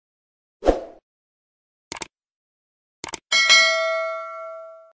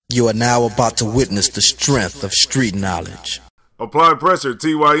You are now about to witness the strength of street knowledge. Apply pressure,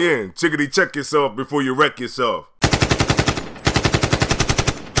 T.Y.N. Chickadee, check yourself before you wreck yourself.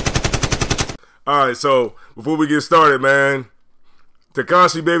 Alright, so before we get started, man,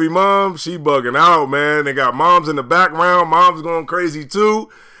 Tekashi baby mom, she bugging out, man. They got moms in the background. Mom's going crazy too.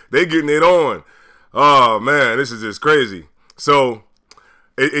 They getting it on. Oh, man, this is just crazy. So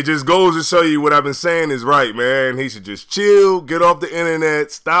it just goes to show you what I've been saying is right, man. He should just chill, get off the internet,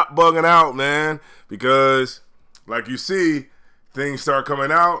 stop bugging out, man. Because, like you see, things start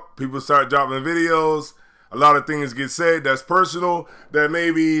coming out. People start dropping videos. A lot of things get said that's personal that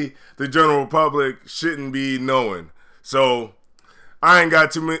maybe the general public shouldn't be knowing. So I ain't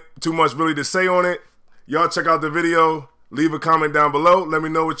got too much really to say on it. Y'all check out the video. Leave a comment down below. Let me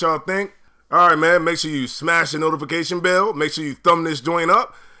know what y'all think. All right, man. Make sure you smash the notification bell. Make sure you thumb this joint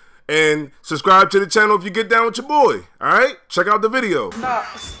up. And subscribe to the channel if you get down with your boy. All right? Check out the video. Stop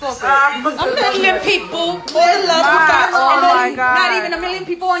it. A million people. Oh my God. Not even a million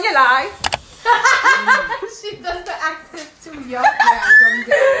people on your live. She does the accent too, yo.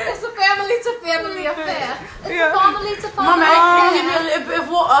 It's a family-to-family affair. It's a family-to-family Mama, affair. give me a little bit of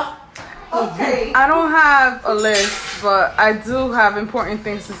water. Okay. I don't have a list, but I do have important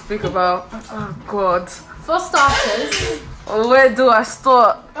things to speak about. Oh God. For starters, where do I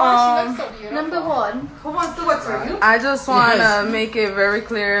start? number one. Who wants to work for you? I just want to make it very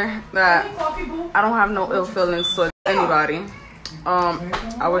clear that I don't have no ill feelings towards anybody.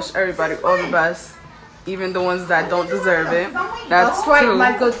 I wish everybody all the best, even the ones that don't deserve it. That's right, true.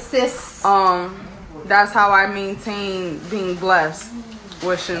 my good sis. That's how I maintain being blessed,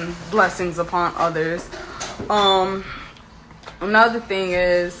 wishing blessings upon others. Another thing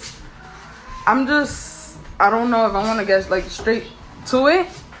is, I don't know if I want to get like straight to it,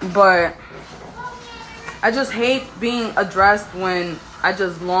 but I just hate being addressed when I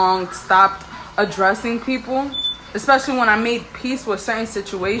just stopped addressing people, especially when I made peace with certain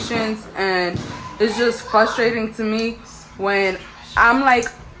situations. And it's just frustrating to me when I'm like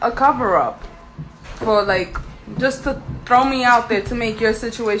a cover-up for like just to throw me out there to make your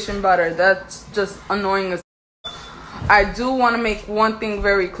situation better. That's just annoying as I do want to make one thing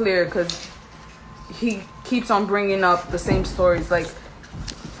very clear, because he keeps on bringing up the same stories, like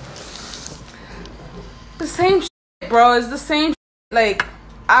the same shit, bro. It's the same shit. Like,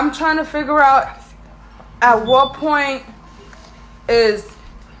 I'm trying to figure out at what point is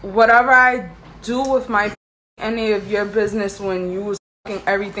whatever I do with my any of your business when you was fucking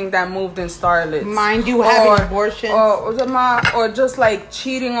everything that moved in Starlet. Mind you having abortions. Or just like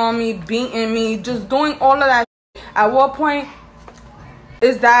cheating on me, beating me, just doing all of that shit. At what point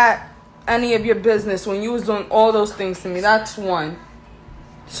is that any of your business when you was doing all those things to me? That's one.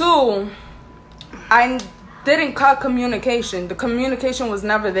 Two, I didn't cut communication. The communication was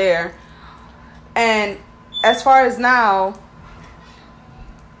never there. And as far as now,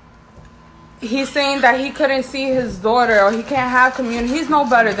 he's saying that he couldn't see his daughter, or he can't have community. He's no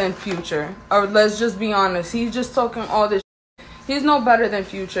better than Future. Or let's just be honest. He's just talking all this shit. He's no better than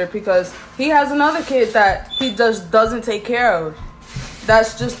Future, because he has another kid that he just doesn't take care of.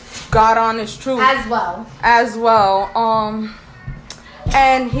 That's just God honest truth. As well.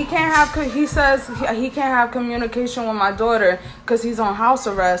 And he can't have, he says he can't have communication with my daughter because he's on house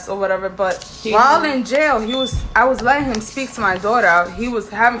arrest or whatever. But while in jail, I was letting him speak to my daughter. He was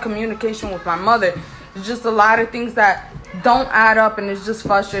having communication with my mother. It's just a lot of things that don't add up, and it's just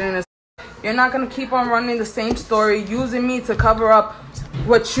frustrating. You're not going to keep on running the same story, using me to cover up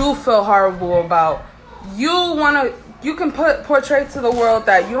what you feel horrible about. You can portray to the world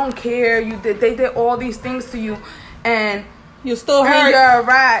that you don't care. They did all these things to you, and you still hurt. And you're a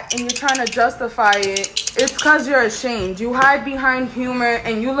rat, and you're trying to justify it. It's because you're ashamed. You hide behind humor,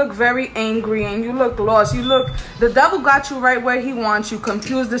 and you look very angry, and you look lost. The devil got you right where he wants you,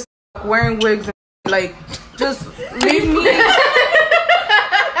 confused as wearing wigs, and like, just leave me.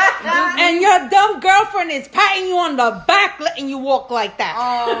 And your dumb girlfriend is patting you on the back, letting you walk like that.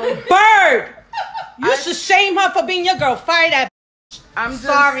 Bird! You should shame her for being your girl. Fire that. I'm just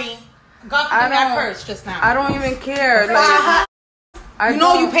sorry. God forgive me, I cursed just now. I don't even care. Like,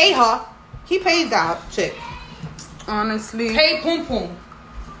 you pay her. He paid that chick. Honestly. Pay poom poom.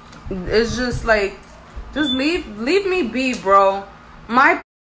 It's just like, just leave me be, bro. My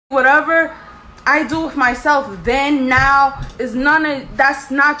whatever I do with myself then, now, is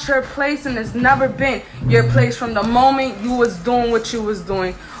that's not your place, and it's never been your place from the moment you was doing what you was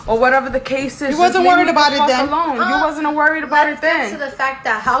doing. Or whatever the case is. You wasn't worried about it then. Alone. You wasn't worried about it then. Let's get to the fact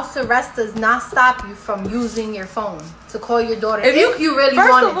that house arrest does not stop you from using your phone to call your daughter if you really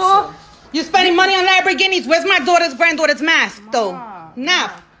wanted to. You're spending money on Lamborghinis. Where's my granddaughter's mask, though?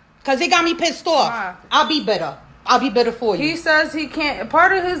 Nah. Because it got me pissed off. Why? I'll be better. I'll be better for you. He says he can't.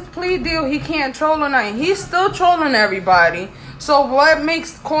 Part of his plea deal, he can't troll or nothing. He's still trolling everybody. So what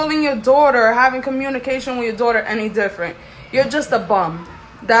makes calling your daughter, having communication with your daughter any different? You're just a bum.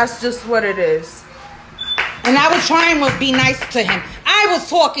 That's just what it is. And I was trying to be nice to him. I was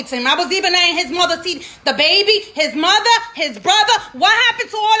talking to him. I was even letting his mother see the baby, his mother, his brother. What happened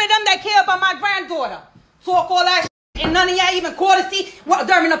to all of them that care about my granddaughter? Talk all that shit, and none of y'all even called to see what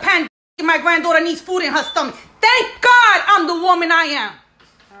during the pandemic my granddaughter needs food in her stomach. Thank God I'm the woman I am.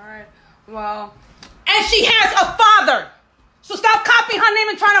 All right. Well. And she has a father. So stop copying her name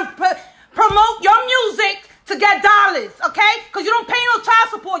and trying to promote your music to get dollars, okay? Because you don't pay no child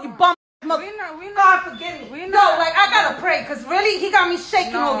support, you bum. We not. God forgive me. No, like I gotta pray, because really he got me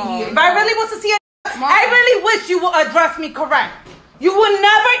shaking over here. If I really was to see it, I really wish you would address me correct. You would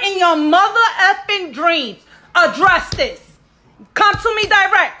never in your mother effing dreams address this. Come to me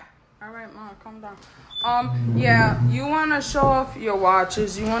direct. All right, Mom, calm down. Yeah, you want to show off your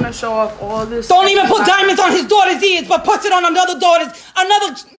watches. You want to show off all this. Don't even put diamonds on his daughter's ears, but puts it on another daughter's,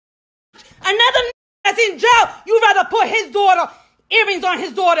 another that's in jail. You rather put his daughter, earrings on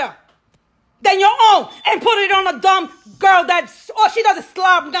his daughter than your own and put it on a dumb girl that's, all she does is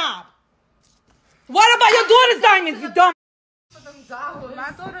slob knob. What about your daughter's diamonds, you dumb?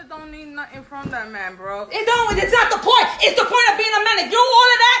 My daughter don't need nothing from that man, bro. It don't. It's not the point. It's the point of being a man. If you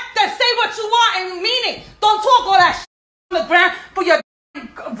all of that, then say what you want and mean it. Don't talk all that shit on the ground for your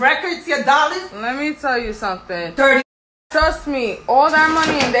records, your dollars. Let me tell you something. Dirty. Trust me, all that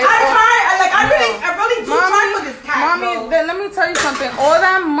money and they. I really do try for this cat, Mommy, then let me tell you something. All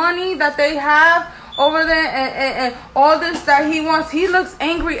that money that they have over there and all this that he wants, he looks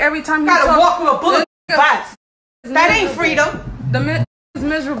angry every time he gotta walk with a bullet. That ain't freedom. The man is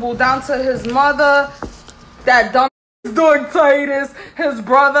miserable down to his mother, that dumb dog Titus, his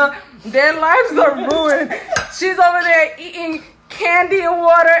brother. Their lives are ruined. She's over there eating candy and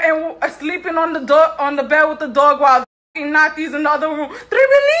water and sleeping on the bed with the dog while Natty's in the other room.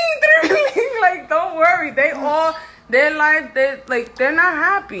 Like, don't worry. They all, their life, they're not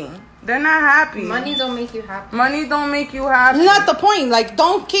happy. They're not happy. Money don't make you happy. Money don't make you happy. Not the point. Like,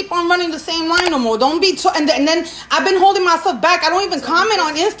 don't keep on running the same line no more. Don't be. And then I've been holding myself back. I don't even comment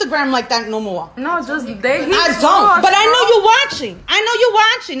on Instagram like that no more. No, just I don't. But I know you're watching. I know you're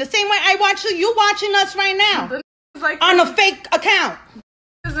watching the same way I watch you. You're watching us right now on a fake account.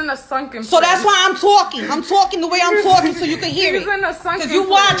 He's in a sunken place. So that's why I'm talking. I'm talking the way I'm talking so you can hear it. He's in a sunken because you're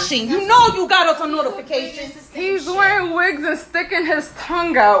watching. You know you got us on notifications. He's wearing wigs and sticking his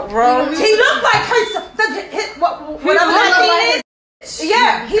tongue out, bro. He looked like whatever that thing is.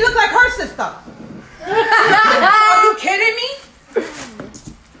 Yeah, he looked like her sister. Are you kidding me?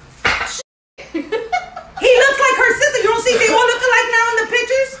 He looks like her sister. You don't see they all look alike now in the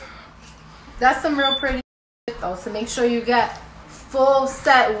pictures? That's some real pretty shit, though. So make sure you get full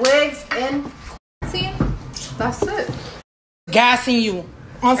set wigs and that's it. Gassing you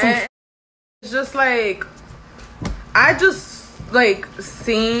on some. It's just like I just like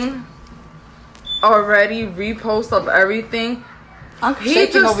seen already repost of everything. I'm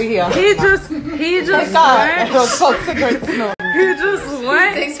shaking over here. He just went. He just went.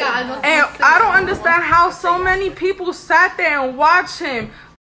 And I don't understand how so many people sat there and watched him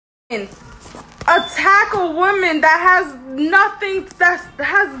and attack a woman that has nothing, that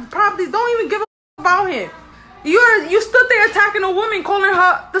has probably don't even give a about him. You stood there attacking a woman, calling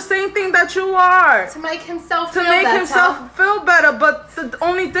her the same thing that you are. To make himself feel better. But the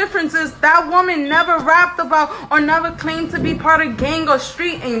only difference is that woman never rapped about or never claimed to be part of gang or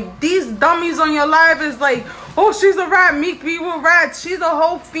street. And these dummies on your live is like, oh, she's a rat, Meek B with rats. She's a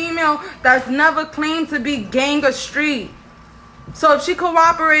whole female that's never claimed to be gang or street. So if she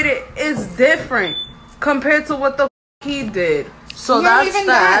cooperated, it's different compared to what the he did. So that's even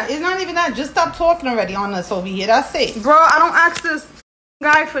that. It's not even that. Just stop talking already on us over here. That's it. Bro, I don't ask this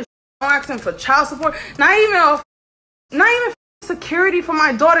guy for I don't ask him for child support. Not even security for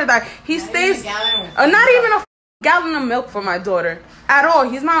my daughter that he stays. Not even a gallon of milk for my daughter at all.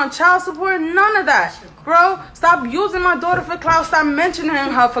 He's not on child support. None of that. Bro, stop using my daughter for clout. Stop mentioning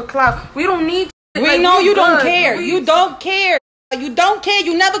her for clout. We don't need. We know you don't care. You don't care. You don't care.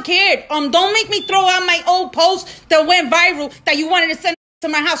 You never cared. Don't make me throw out my old post that went viral that you wanted to send to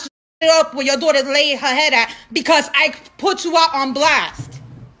my house up where your daughter laid her head at because I put you out on blast.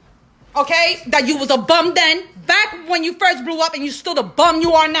 Okay? That you was a bum then, back when you first blew up, and you still the bum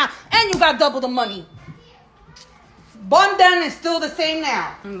you are now. And you got double the money. Bum then is still the same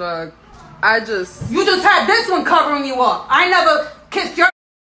now. Look, you just had this one covering you up. I never kissed your.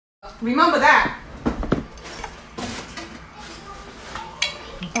 Remember that.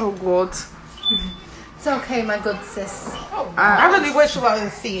 Oh God. It's okay, my good sis. I really wish you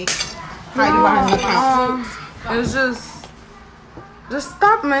wasn't see hiding behind the account. It's just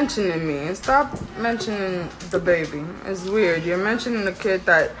stop mentioning me and stop mentioning the baby. It's weird. You're mentioning the kid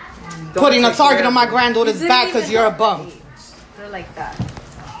that Putting a target on my granddaughter's back because you're a bum. They're like that.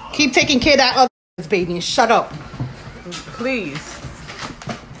 Keep taking care of that other baby and shut up. Please.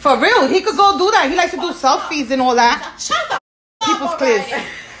 For real, he could go do that. He likes to do selfies and all that. Shut the People's kids.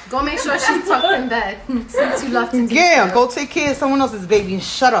 Go make sure she's tucked in bed since you love to take Yeah, care. go take care of someone else's baby and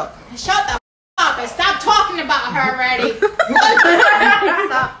shut up. Shut the up and stop talking about her already.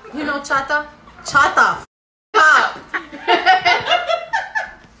 Stop. You know Chata? Chata. Up.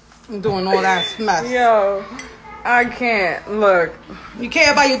 I'm doing all that mess. Yo, I can't. Look. You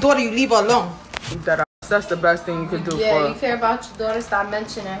care about your daughter, you leave her alone. That's the best thing you could do Yeah, for you care about your daughter, stop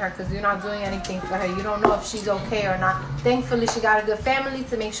mentioning her because you're not doing anything for her. You don't know if she's okay or not. Thankfully, she got a good family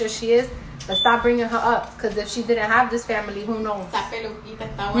to make sure she is. But stop bringing her up because if she didn't have this family, who knows?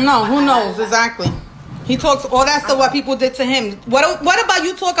 No, who knows exactly. He talks all that stuff what people did to him. What about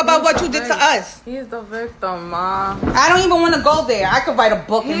you talk about what you did to us? He's the victim, Ma. I don't even want to go there. I could write a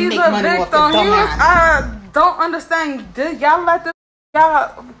book and make money off the dumbass. I don't understand. Y'all let this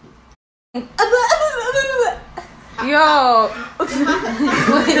y'all. Yo. But you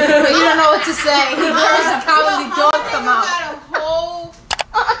don't know what to say. He hears the cowardly dog come out.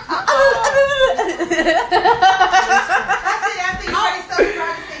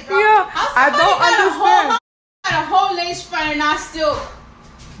 I don't understand. I had a whole lace front and I still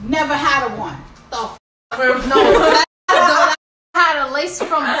never had a one. No, I had a lace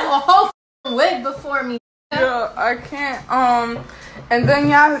from a whole wig before me. Yeah, I can't. And then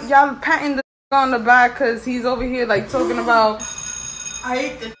y'all patting the on the back because he's over here like talking about. I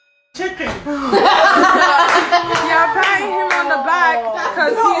ate the chicken. Y'all patting him on the back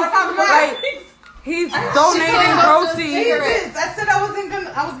because he's donating proceeds. I said I wasn't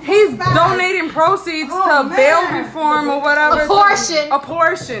gonna. He's donating proceeds to bail reform or whatever. A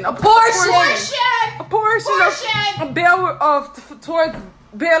portion of bail towards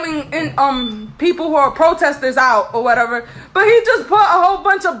bailing in people who are protesters out or whatever. But he just put a whole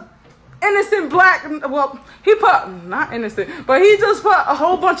bunch of innocent black. Well, he put not innocent, but he just put a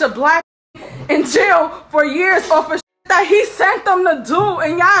whole bunch of black in jail for years off of shit that he sent them to do,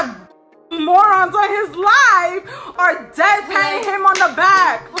 and y'all morons on his live are dead patting him on the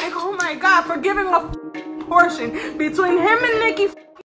back. Like, oh my God, for giving a portion between him and Nicki